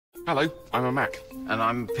Hello, I'm a Mac. And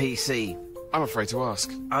I'm PC. I'm afraid to ask.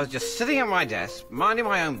 I was just sitting at my desk, minding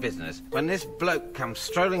my own business, when this bloke comes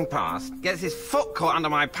strolling past, gets his foot caught under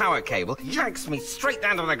my power cable, yanks me straight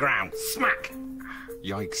down to the ground. Smack!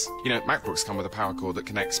 Yikes. You know, MacBooks come with a power cord that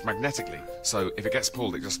connects magnetically, so if it gets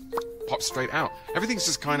pulled, it just pops straight out. Everything's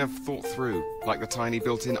just kind of thought through, like the tiny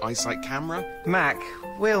built-in eyesight camera. Mac,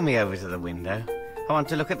 wheel me over to the window. I want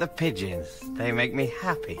to look at the pigeons. They make me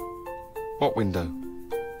happy. What window?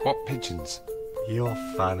 What pigeons? You're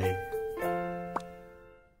funny.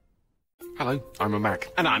 Hello, I'm a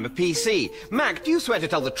Mac. And I'm a PC. Mac, do you swear to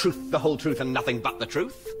tell the truth, the whole truth, and nothing but the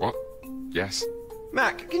truth? What? Yes.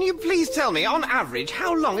 Mac, can you please tell me, on average,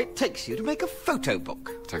 how long it takes you to make a photo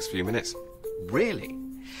book? Takes a few minutes. Really?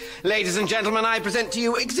 Ladies and gentlemen, I present to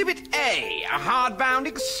you Exhibit A, a hardbound,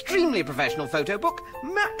 extremely professional photo book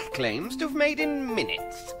Mac claims to have made in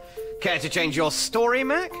minutes. Care to change your story,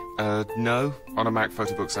 Mac? No. On a Mac,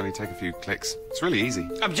 photo books only take a few clicks. It's really easy.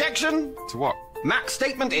 Objection! To what? Mac's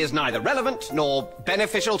statement is neither relevant nor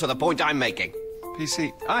beneficial to the point I'm making.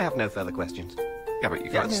 PC. I have no further questions. Yeah, but you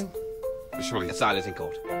guys... Yes. Surely... Silence in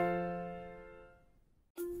court.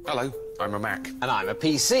 Hello, I'm a Mac. And I'm a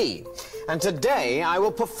PC. And today I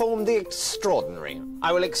will perform the extraordinary.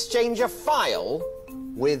 I will exchange a file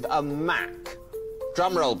with a Mac.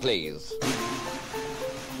 Drum roll, please.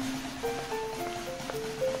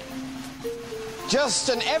 Just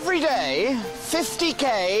an everyday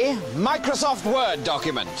 50K Microsoft Word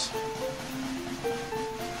document.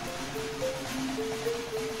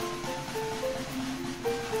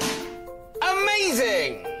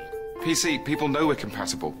 Amazing! PC, people know we're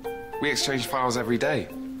compatible. We exchange files every day.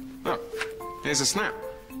 Look, here's a snap.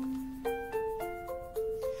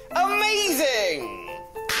 Amazing!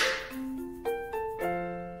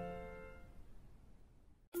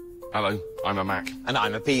 Hello, I'm a Mac. And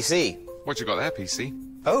I'm a PC. What you got there, PC?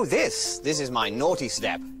 Oh, this is my naughty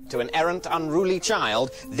step. To an errant, unruly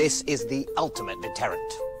child, this is the ultimate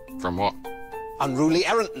deterrent. From what? Unruly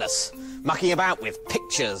errantness. Mucking about with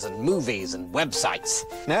pictures and movies and websites.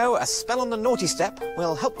 No, a spell on the naughty step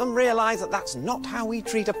will help them realise that that's not how we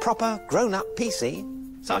treat a proper, grown-up PC,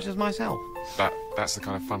 such as myself. That's the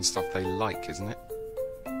kind of fun stuff they like, isn't it?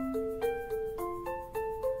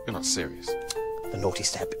 You're not serious. The naughty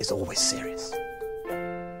step is always serious.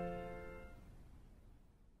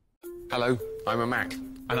 Hello, I'm a Mac.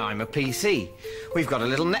 And I'm a PC. We've got a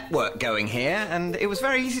little network going here, and it was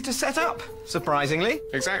very easy to set up, surprisingly.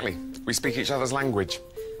 Exactly. We speak each other's language.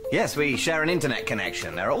 Yes, we share an internet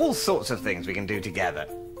connection. There are all sorts of things we can do together.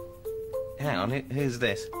 Hang on, who's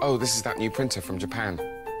this? Oh, this is that new printer from Japan.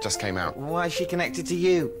 Just came out. Why is she connected to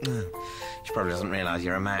you? She probably doesn't realise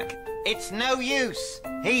you're a Mac. It's no use.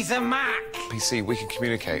 He's a Mac. PC, we can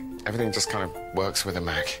communicate. Everything just kind of works with a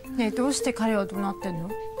Mac. ねえ、どうして彼は怒鳴ってんの?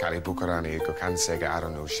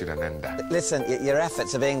 Listen, your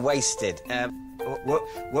efforts are being wasted.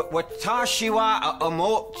 Watashi wa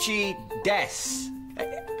omochi desu.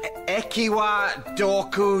 Eki wa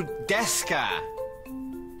doku desu ka?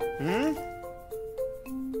 Hmm?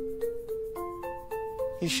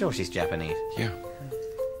 You sure she's Japanese? Yeah.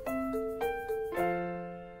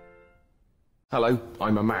 Hello,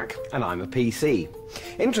 I'm a Mac. And I'm a PC.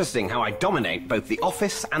 Interesting how I dominate both the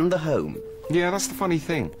office and the home. Yeah, that's the funny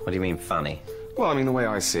thing. What do you mean, funny? Well, I mean, the way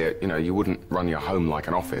I see it, you know, you wouldn't run your home like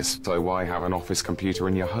an office, so why have an office computer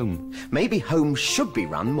in your home? Maybe homes should be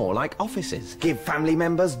run more like offices. Give family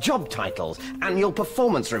members job titles, annual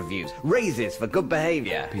performance reviews, raises for good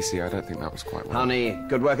behaviour. PC, I don't think that was quite right. Honey,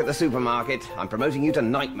 good work at the supermarket. I'm promoting you to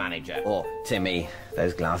night manager. Or, Timmy,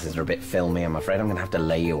 those glasses are a bit filmy. I'm afraid I'm going to have to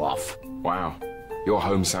lay you off. Wow. Your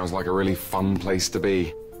home sounds like a really fun place to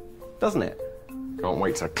be. Doesn't it? Can't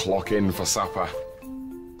wait to clock in for supper.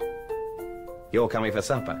 You're coming for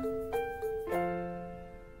supper.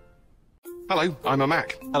 Hello, I'm a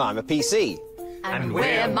Mac. And I'm a PC. And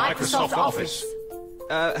we're Microsoft Office.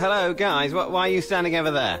 Hello, guys. Why are you standing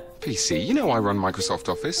over there? PC, you know I run Microsoft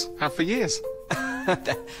Office. Have for years.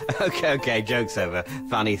 Okay, joke's over.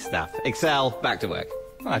 Funny stuff. Excel, back to work.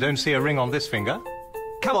 I don't see a ring on this finger.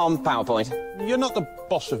 Come on, PowerPoint. You're not the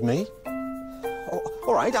boss of me.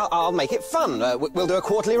 All right, I'll make it fun. We'll do a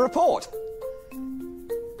quarterly report.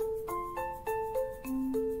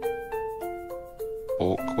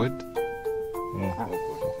 Awkward.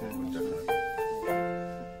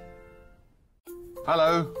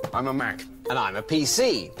 Hello, I'm a Mac. And I'm a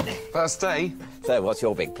PC. First day. So, what's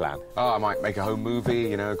your big plan? Oh, I might make a home movie,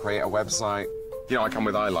 you know, create a website. You know, I come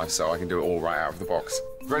with iLife, so I can do it all right out of the box.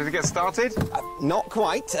 Ready to get started? Not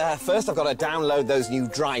quite. First, I've got to download those new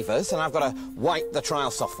drivers, and I've got to wipe the trial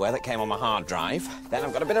software that came on my hard drive. Then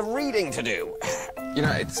I've got a bit of reading to do. You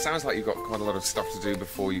know, it sounds like you've got quite a lot of stuff to do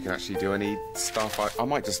before you can actually do any stuff. I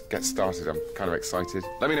might just get started. I'm kind of excited.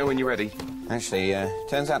 Let me know when you're ready. Actually,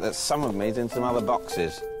 turns out that some of me's in some other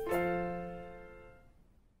boxes.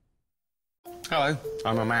 Hello,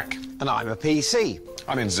 I'm a Mac. And I'm a PC.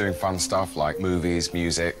 I'm into doing fun stuff like movies,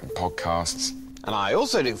 music, and podcasts. And I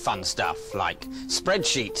also do fun stuff like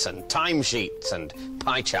spreadsheets and timesheets and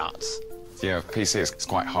pie charts. Yeah, PC, it's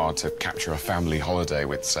quite hard to capture a family holiday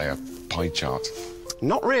with, say, a pie chart.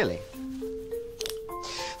 Not really.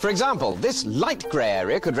 For example, this light grey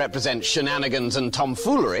area could represent shenanigans and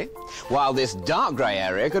tomfoolery, while this dark grey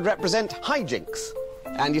area could represent hijinks.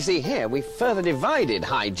 And you see here, we've further divided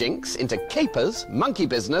hijinks into capers, monkey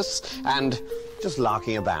business, and just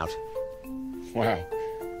larking about. Wow.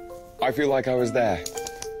 I feel like I was there.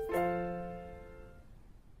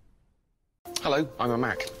 Hello, I'm a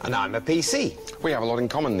Mac. And I'm a PC. We have a lot in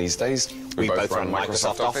common these days. We both run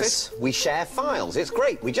Microsoft Office. We share files. It's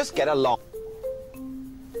great. We just get along.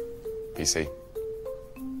 PC.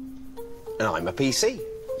 And I'm a PC.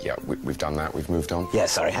 Yeah, we've done that. We've moved on. Yeah,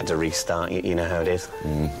 sorry, had to restart. You know how it is.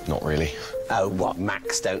 Not really. Oh, what?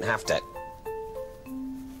 Macs don't have to.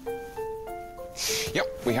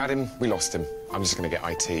 Yep, we had him, we lost him. I'm just going to get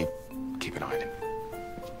IT. Keep an eye on him.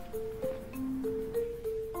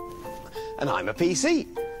 And I'm a PC.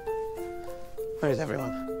 Where is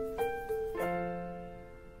everyone?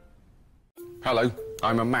 Hello,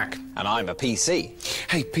 I'm a Mac. And I'm a PC.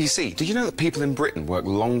 Hey, PC, did you know that people in Britain work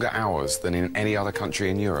longer hours than in any other country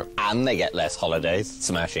in Europe? And they get less holidays.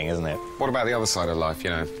 Smashing, isn't it? What about the other side of life, you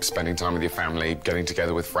know, spending time with your family, getting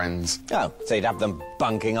together with friends? Oh, so you'd have them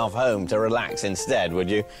bunking off home to relax instead, would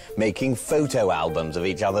you? Making photo albums of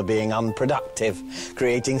each other being unproductive,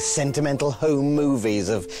 creating sentimental home movies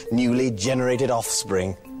of newly generated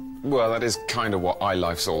offspring. Well, that is kind of what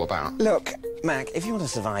iLife's all about. Look, Mac, if you want to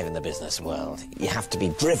survive in the business world, you have to be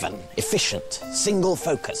driven, efficient,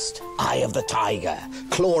 single-focused, eye of the tiger,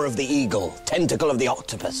 claw of the eagle, tentacle of the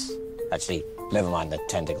octopus. Actually, never mind the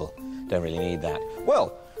tentacle. Don't really need that.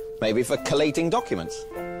 Well, maybe for collating documents.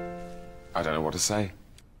 I don't know what to say.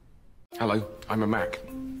 Hello, I'm a Mac.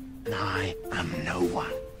 And I am no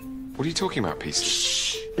one. What are you talking about, PC?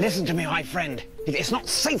 Shh! Listen to me, my friend. It's not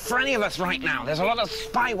safe for any of us right now. There's a lot of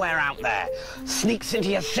spyware out there. Sneaks into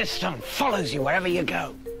your system, follows you wherever you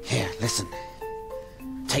go. Here, listen.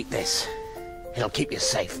 Take this. It'll keep you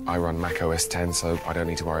safe. I run Mac OS X, so I don't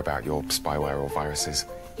need to worry about your spyware or viruses.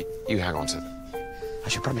 You hang on to them. I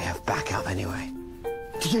should probably have backup anyway.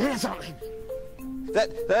 Did you hear something?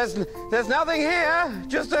 There's nothing here.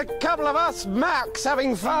 Just a couple of us Macs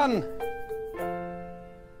having fun.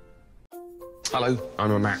 Hello,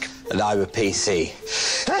 I'm a Mac. And I'm a PC.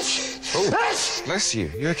 Oh, bless you.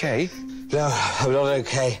 You okay? No, I'm not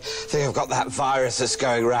okay. I think I've got that virus that's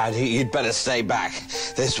going around. You'd better stay back.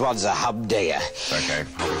 This one's a humdinger. Okay,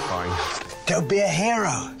 I'll be fine. Don't be a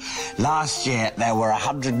hero. Last year, there were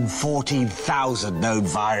 114,000 known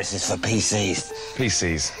viruses for PCs.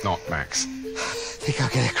 PCs, not Macs. I think I'll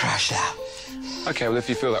get a crash now. Okay, well, if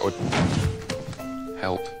you feel that would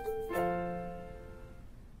help.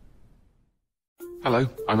 Hello,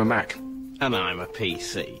 I'm a Mac. And I'm a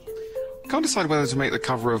PC. Can't decide whether to make the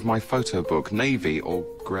cover of my photo book navy or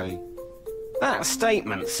grey. That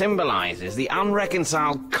statement symbolises the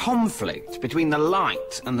unreconciled conflict between the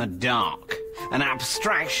light and the dark, an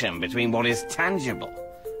abstraction between what is tangible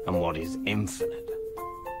and what is infinite.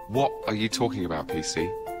 What are you talking about,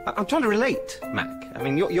 PC? I'm trying to relate, Mac. I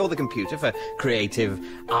mean, you're the computer for creative,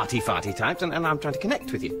 arty-farty types, and I'm trying to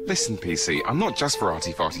connect with you. Listen, PC, I'm not just for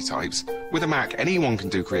arty-farty types. With a Mac, anyone can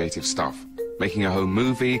do creative stuff. Making a home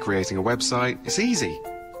movie, creating a website, it's easy.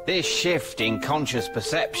 This shift in conscious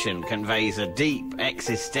perception conveys a deep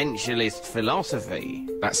existentialist philosophy.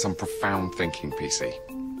 That's some profound thinking, PC.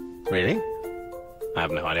 Really? I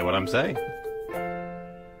have no idea what I'm saying.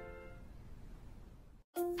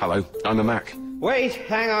 Hello, I'm a Mac. Wait,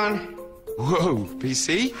 hang on. Whoa,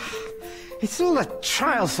 PC? It's all the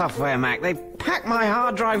trial software, Mac. They pack my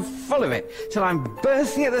hard drive full of it till I'm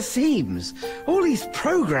bursting at the seams. All these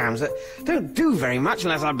programs that don't do very much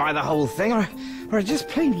unless I buy the whole thing, or are just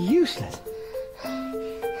plain useless.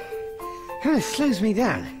 Kind of slows me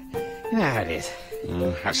down. You know how it is.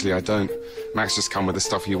 Actually, I don't. Macs just come with the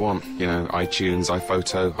stuff you want. You know, iTunes,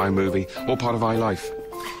 iPhoto, iMovie, all part of iLife.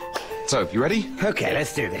 So, you ready? Okay,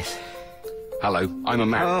 let's do this. Hello, I'm a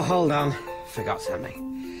Mac. Oh, hold on. Forgot something.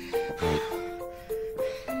 Right.